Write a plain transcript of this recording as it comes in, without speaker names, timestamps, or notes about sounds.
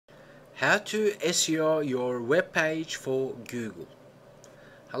How to SEO your web page for Google.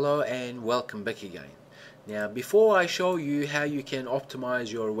 Hello and welcome back again. Now before I show you how you can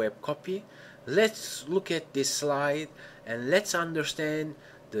optimize your web copy, let's look at this slide and let's understand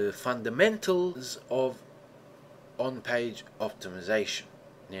the fundamentals of on-page optimization.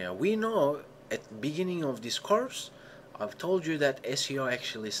 Now we know at the beginning of this course I've told you that SEO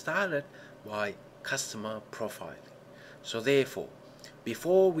actually started by customer profiling. So therefore,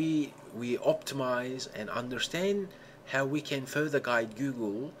 before we optimize and understand how we can further guide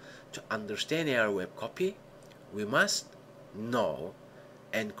Google to understand our web copy, we must know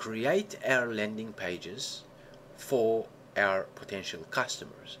and create our landing pages for our potential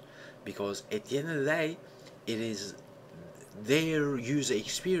customers, because at the end of the day it is their user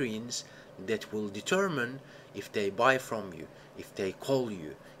experience that will determine if they buy from you, if they call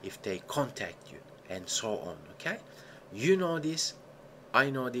you, if they contact you, and so on. Okay, you know this, I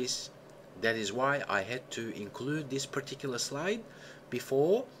know this. That is why I had to include this particular slide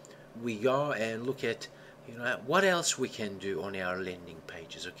before we go and look at what else we can do on our landing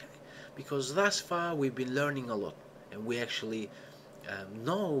pages. Okay, because thus far we've been learning a lot and we actually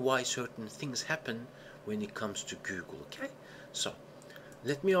know why certain things happen when it comes to Google. Okay, so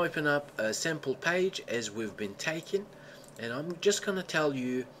let me open up a sample page as we've been taking, and I'm just gonna tell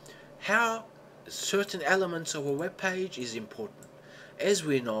you how certain elements of a web page is important. As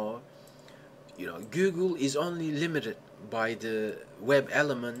we know, Google is only limited by the web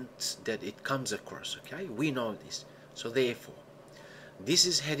elements that it comes across. Okay, we know this. So therefore, this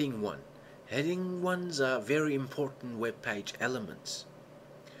is heading 1. Heading 1s are very important web page elements,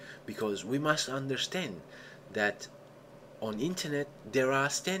 because we must understand that on internet there are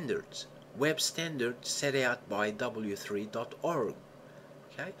standards, web standards set out by w3.org.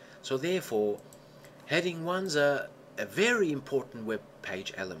 Okay, so therefore heading 1s are a very important web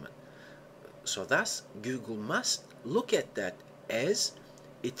page element. So thus Google must look at that as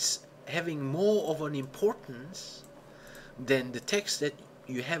it's having more of an importance than the text that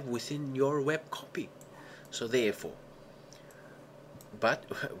you have within your web copy. So therefore, but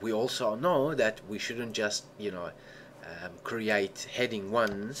we also know that we shouldn't just create heading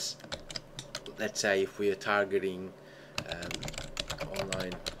 1s. Let's say if we are targeting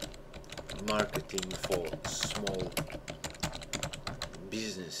online marketing for small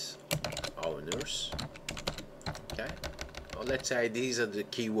business owners, okay, or let's say these are the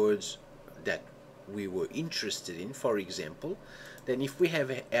keywords that we were interested in, for example, then if we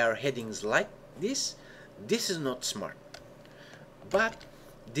have our headings like this is not smart. But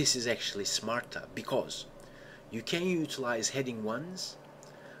this is actually smarter, because you can utilize heading 1s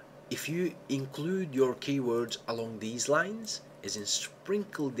if you include your keywords along these lines, as in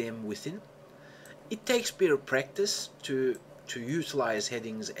sprinkle them within. It takes a bit of practice to utilize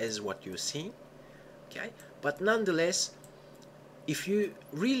headings as what you're seeing, okay, but nonetheless, if you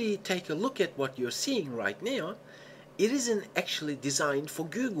really take a look at what you're seeing right now, it isn't actually designed for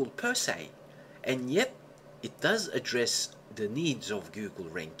Google per se, and yet it does address the needs of Google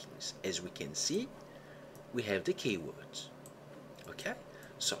rankings. As we can see, we have the keywords. Okay,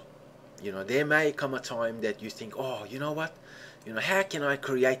 so there may come a time that you think, oh, you know what, how can I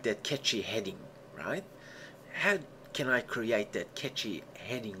create that catchy heading, right? How can I create that catchy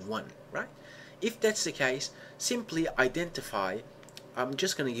heading 1, right? If that's the case, simply identify. I'm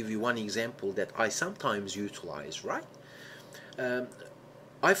just going to give you one example that I sometimes utilize, right?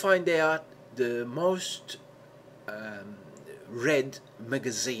 I find out the most read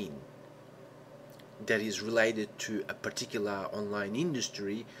magazine that is related to a particular online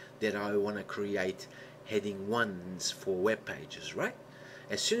industry that I want to create heading 1s for web pages, right?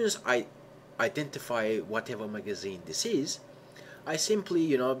 As soon as I identify whatever magazine this is, I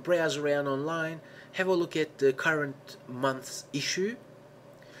simply browse around online, have a look at the current month's issue,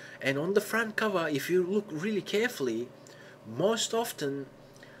 and on the front cover, if you look really carefully, most often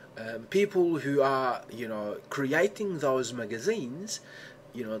people who are creating those magazines,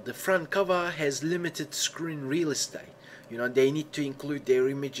 the front cover has limited screen real estate. They need to include their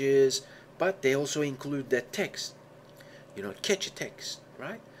images, but they also include that text, catchy text,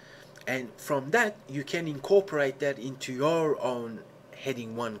 right? And from that you can incorporate that into your own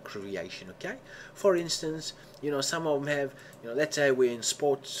heading 1 creation. Okay, for instance, some of them have, let's say we're in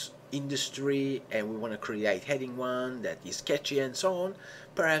sports industry and we want to create heading 1 that is catchy and so on.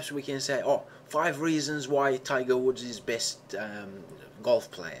 Perhaps we can say, 5 reasons why Tiger Woods is best golf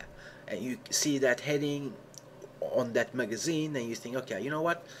player, and you see that heading on that magazine and you think, okay, you know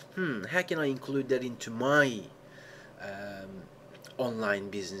what, how can I include that into my online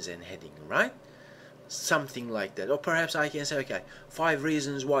business and heading, right? something like that. Or perhaps I can say, okay, 5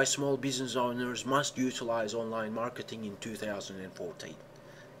 reasons why small business owners must utilize online marketing in 2014,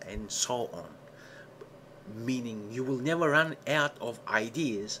 and so on. Meaning you will never run out of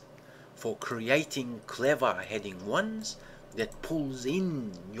ideas for creating clever heading ones that pulls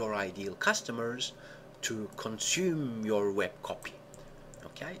in your ideal customers to consume your web copy.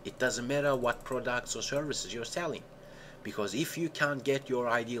 Okay, it doesn't matter what products or services you're selling, because if you can't get your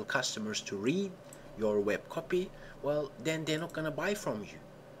ideal customers to read your web copy, well, then they're not going to buy from you.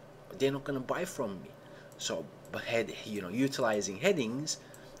 They're not going to buy from me. So, but utilizing headings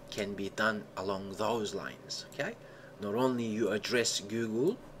can be done along those lines. Okay, not only you address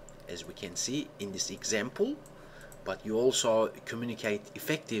Google, as we can see in this example, but you also communicate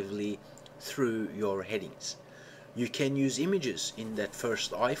effectively through your headings. You can use images in that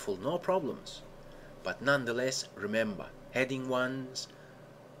first eyeful, no problems. But nonetheless, remember, heading ones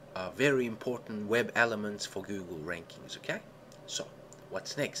are very important web elements for Google rankings. Okay, so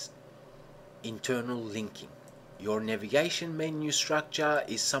what's next? Internal linking. Your navigation menu structure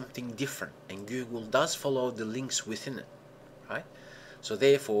is something different, and Google does follow the links within it, right? So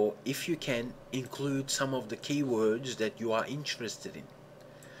therefore, if you can include some of the keywords that you are interested in.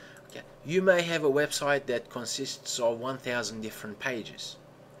 Okay, you may have a website that consists of 1,000 different pages.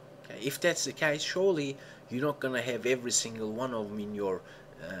 Okay, if that's the case, surely you're not going to have every single one of them in your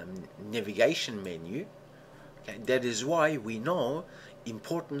navigation menu. Okay, that is why we know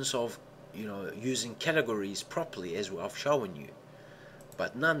importance of using categories properly, as I've shown you.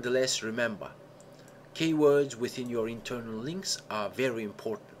 But nonetheless, remember, keywords within your internal links are very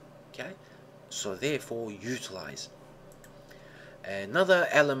important. Okay, so therefore utilize. Another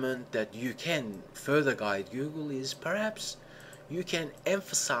element that you can further guide Google is perhaps you can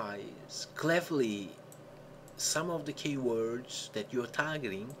emphasize cleverly some of the keywords that you're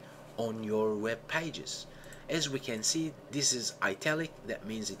targeting on your web pages. As we can see, this is italic, that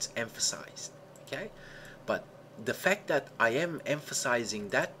means it's emphasized. Okay, but the fact that I am emphasizing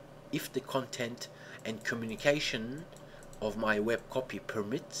that, if the content and communication of my web copy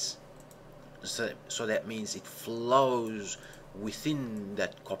permits, so that means it flows within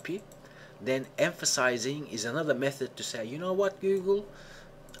that copy, then emphasizing is another method to say, you know what, Google,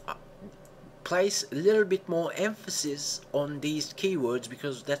 place a little bit more emphasis on these keywords,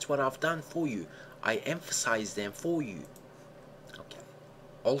 because that's what I've done for you. I emphasize them for you. Okay.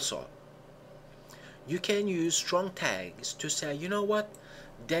 Also, you can use strong tags to say, you know what,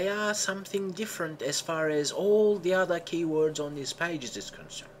 they are something different as far as all the other keywords on this page is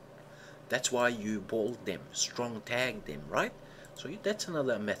concerned. That's why you bold them, strong tag them, right? So that's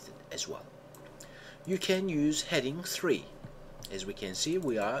another method as well. You can use heading 3. As we can see,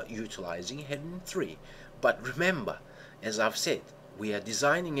 we are utilizing heading 3. But remember, as I've said, we are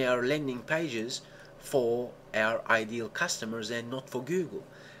designing our landing pages for our ideal customers and not for Google.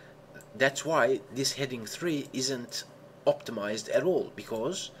 That's why this heading 3 isn't optimized at all,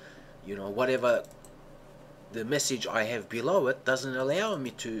 because whatever the message I have below it doesn't allow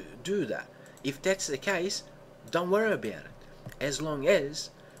me to do that. If that's the case, don't worry about it. As long as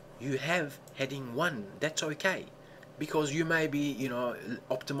you have heading 1, that's okay, because you may be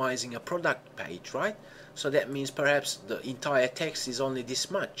optimizing a product page, right? So that means perhaps the entire text is only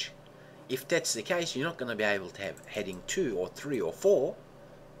this much. If that's the case, you're not going to be able to have heading 2 or 3 or 4,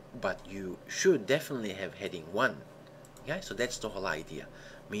 but you should definitely have heading 1. Okay, so that's the whole idea.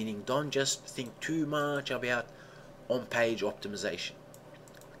 Meaning, don't just think too much about on-page optimization.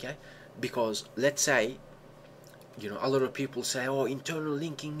 Okay, because let's say, a lot of people say, oh, internal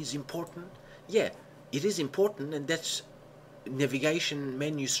linking is important. Yeah, it is important, and that's navigation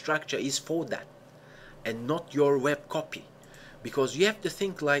menu structure is for that, and not your web copy. Because you have to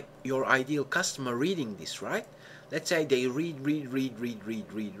think like your ideal customer reading this, right? Let's say they read,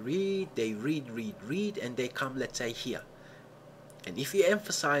 they read, and they come, let's say, here. And if you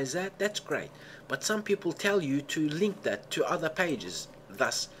emphasize that, that's great. But some people tell you to link that to other pages.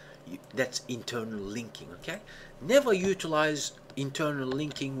 Thus, that's internal linking, okay? Never utilize internal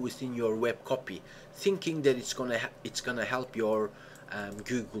linking within your web copy, thinking that it's gonna help your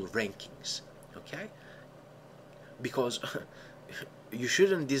Google rankings, okay? Because you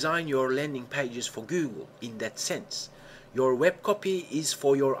shouldn't design your landing pages for Google in that sense. Your web copy is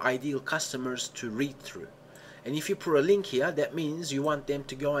for your ideal customers to read through. And if you put a link here, that means you want them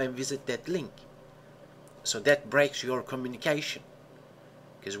to go and visit that link. So that breaks your communication.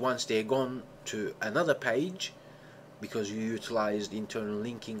 Because once they're gone to another page, because you utilized internal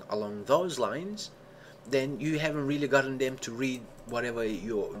linking along those lines, then you haven't really gotten them to read whatever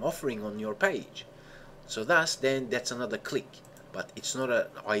you're offering on your page. So thus, then that's another click. But it's not an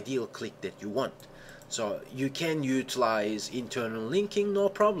ideal click that you want. So you can utilize internal linking, no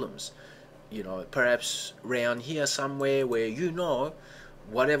problems. Perhaps around here somewhere where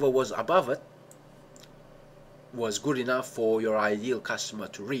whatever was above it was good enough for your ideal customer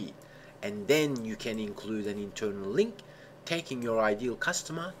to read, and then you can include an internal link taking your ideal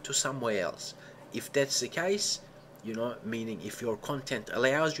customer to somewhere else. If that's the case, meaning if your content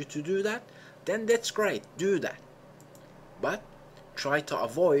allows you to do that, then that's great, do that. But try to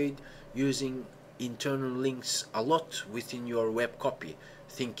avoid using internal links a lot within your web copy,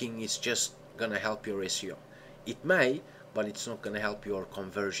 thinking it's just gonna help your SEO. It may, but it's not gonna help your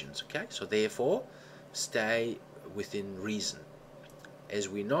conversions. Okay, so therefore stay within reason. As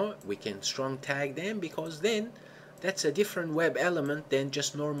we know, we can strong tag them, because then that's a different web element than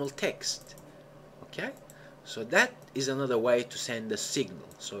just normal text. Okay, so that is another way to send a signal.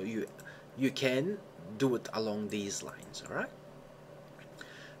 So you can do it along these lines. All right,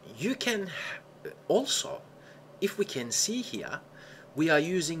 you can also, if we can see here, we are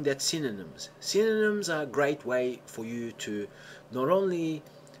using that synonyms. Synonyms are a great way for you to not only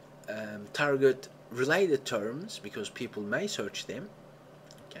target related terms, because people may search them,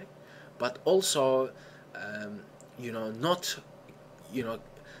 okay, but also not,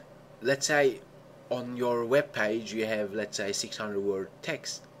 let's say on your web page you have, let's say, 600 word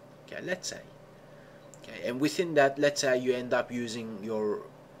text, okay, let's say, okay, and within that, let's say you end up using your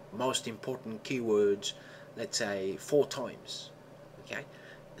most important keywords, let's say 4 times, okay,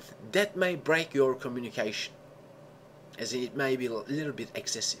 that may break your communication, as in it may be a little bit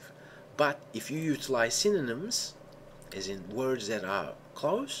excessive. But if you utilize synonyms, as in words that are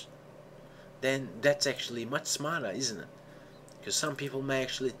close, then that's actually much smarter, isn't it? Because some people may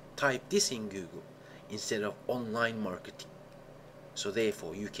actually type this in Google instead of online marketing. So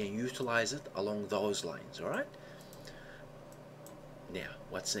therefore you can utilize it along those lines. All right, now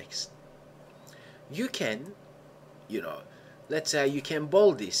what's next? You can, let's say you can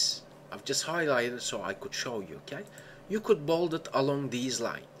bold this. I've just highlighted so I could show you. Okay, you could bold it along these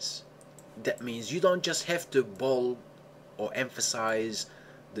lines. That means you don't just have to bold or emphasize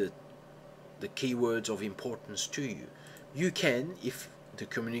the keywords of importance to you. You can, if the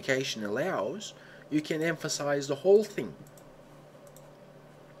communication allows, you can emphasize the whole thing.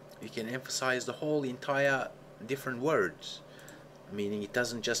 You can emphasize the whole entire different words, meaning it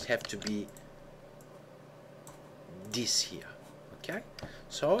doesn't just have to be this here. Okay,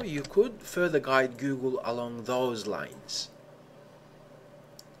 so you could further guide Google along those lines.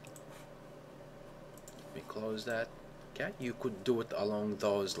 Let me close that. Okay, you could do it along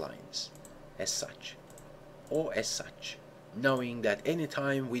those lines as such, or as such, knowing that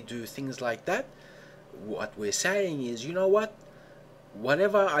anytime we do things like that, what we're saying is,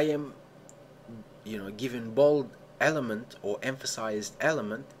 whatever I am given bold element or emphasized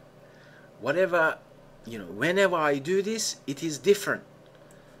element, whatever, whenever I do this, it is different.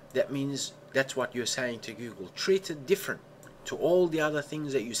 That means that's what you're saying to Google. Treat it different to all the other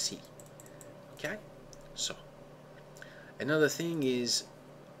things that you see. Okay, so another thing is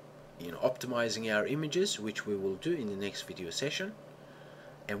optimizing our images, which we will do in the next video session,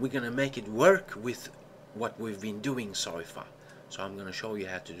 and we're going to make it work with what we've been doing so far. So I'm going to show you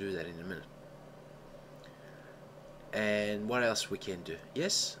how to do that in a minute. And what else we can do?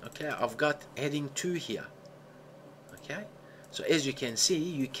 Yes, okay, I've got heading 2 here. Okay, so as you can see,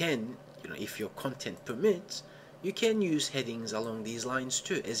 you can, if your content permits, you can use headings along these lines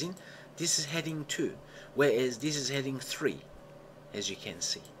too, as in this is heading 2, whereas this is heading 3, as you can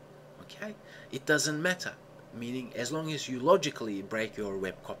see. Okay, it doesn't matter, meaning as long as you logically break your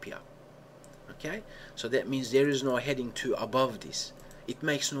web copy up. Okay, so that means there is no heading 2 above this. It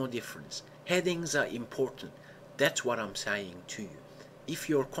makes no difference. Headings are important. That's what I'm saying to you. If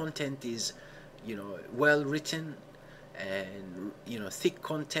your content is, well written and thick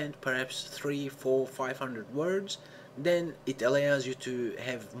content, perhaps 300, 400, 500 words, then it allows you to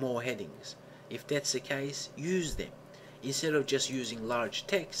have more headings. If that's the case, use them. Instead of just using large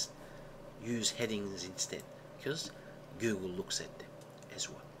text, use headings instead, because Google looks at them as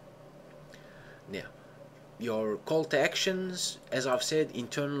well. Now, your call to actions, as I've said,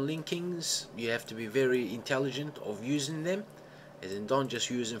 internal linkings, you have to be very intelligent of using them, as in don't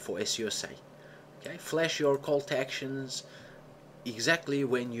just use them for SEO sake. Okay, flash your call to actions exactly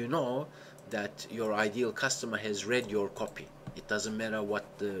when you know that your ideal customer has read your copy. It doesn't matter what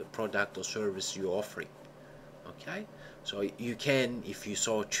the product or service you're offering. Okay, so you can, if you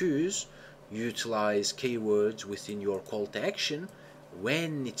so choose, utilize keywords within your call to action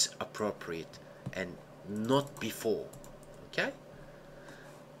when it's appropriate and not before. Okay,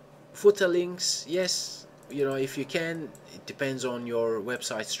 footer links, yes, if you can, it depends on your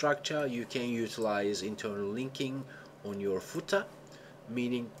website structure, you can utilize internal linking on your footer,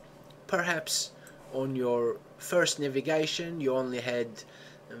 meaning perhaps on your first navigation you only had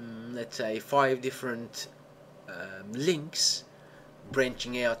let's say 5 different links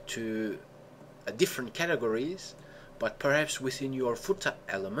branching out to different categories, but perhaps within your footer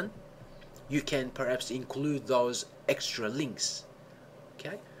element you can perhaps include those extra links,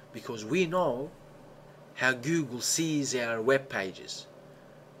 okay? Because we know how Google sees our web pages,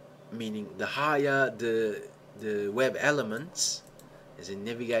 meaning the higher the web elements, as in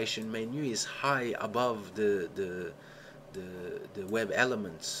navigation menu is high above the web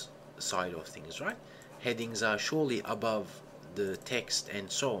elements side of things, right? Headings are surely above the text and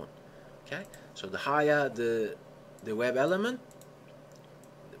so on, okay? So the higher the web element,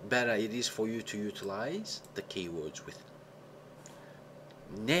 the better it is for you to utilize the keywords with it.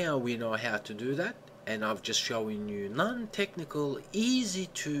 Now we know how to do that, and I've just shown you non-technical, easy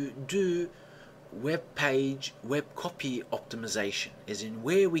to do web page, web copy optimization, as in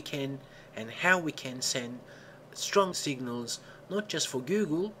where we can and how we can send strong signals, not just for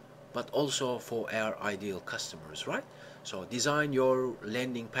Google but also for our ideal customers, right? So design your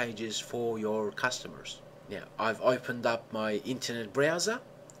landing pages for your customers. Now I've opened up my internet browser,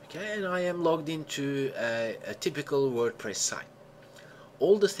 okay, and I am logged into a typical WordPress site.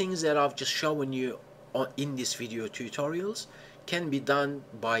 All the things that I've just shown you in this video tutorials can be done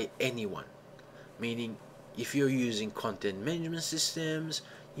by anyone, meaning if you're using content management systems,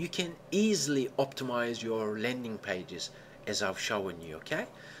 you can easily optimize your landing pages as I've shown you, okay?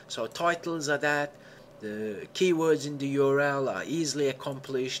 So titles are that, the keywords in the URL are easily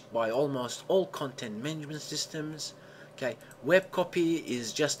accomplished by almost all content management systems, okay? Web copy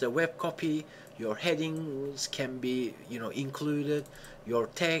is just a web copy. Your headings can be included, your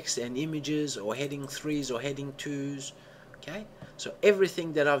text and images, or heading 3s or heading 2s, okay? So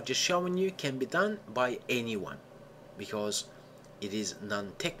everything that I've just shown you can be done by anyone, because it is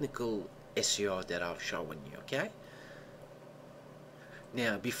non-technical SEO that I've shown you, okay?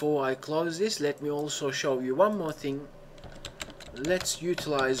 Now before I close this, let me also show you one more thing. Let's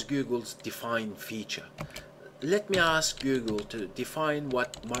utilize Google's define feature. Let me ask Google to define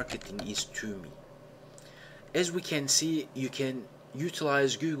what marketing is to me. As we can see, you can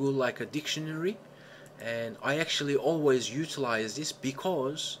utilize Google like a dictionary, and I actually always utilize this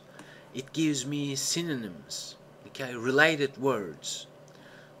because it gives me synonyms, okay, related words.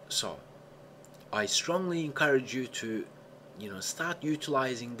 So I strongly encourage you to start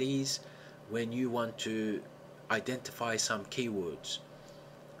utilizing these when you want to identify some keywords,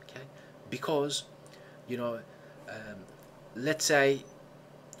 okay? Because let's say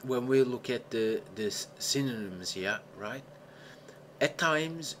when we look at the synonyms here, right, at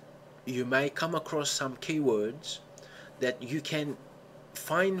times you may come across some keywords that you can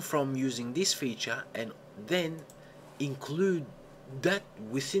find from using this feature and then include that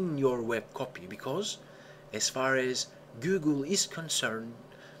within your web copy, because as far as Google is concerned,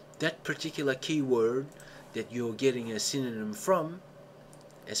 that particular keyword that you're getting a synonym from,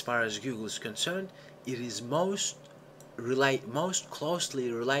 as far as Google is concerned, it is most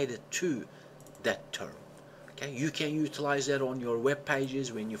closely related to that term, okay? You can utilize that on your web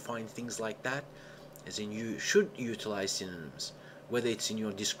pages when you find things like that, as in you should utilize synonyms, whether it's in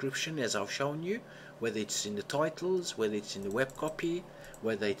your description as I've shown you, whether it's in the titles, whether it's in the web copy,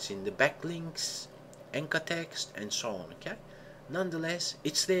 whether it's in the backlinks, anchor text, and so on, okay? Nonetheless,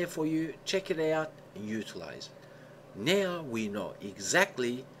 it's there for you. Check it out and utilize it. Now we know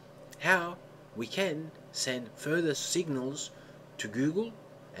exactly how we can send further signals to Google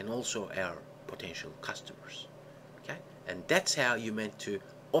and also our potential customers, okay? And that's how you're meant to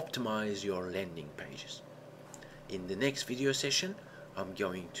optimize your landing pages. In the next video session, I'm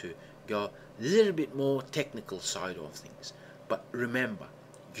going to go a little bit more technical side of things, but remember,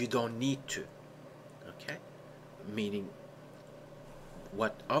 you don't need to, okay? Meaning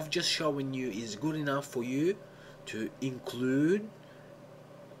what I've just shown you is good enough for you to include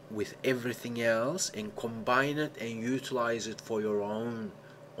with everything else and combine it and utilize it for your own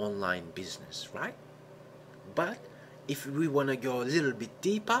online business, right? But if we want to go a little bit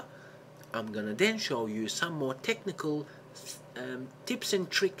deeper, I'm gonna then show you some more technical tips and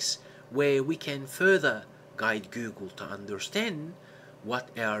tricks where we can further guide Google to understand what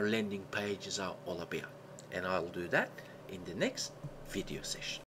our landing pages are all about, and I'll do that in the next video session.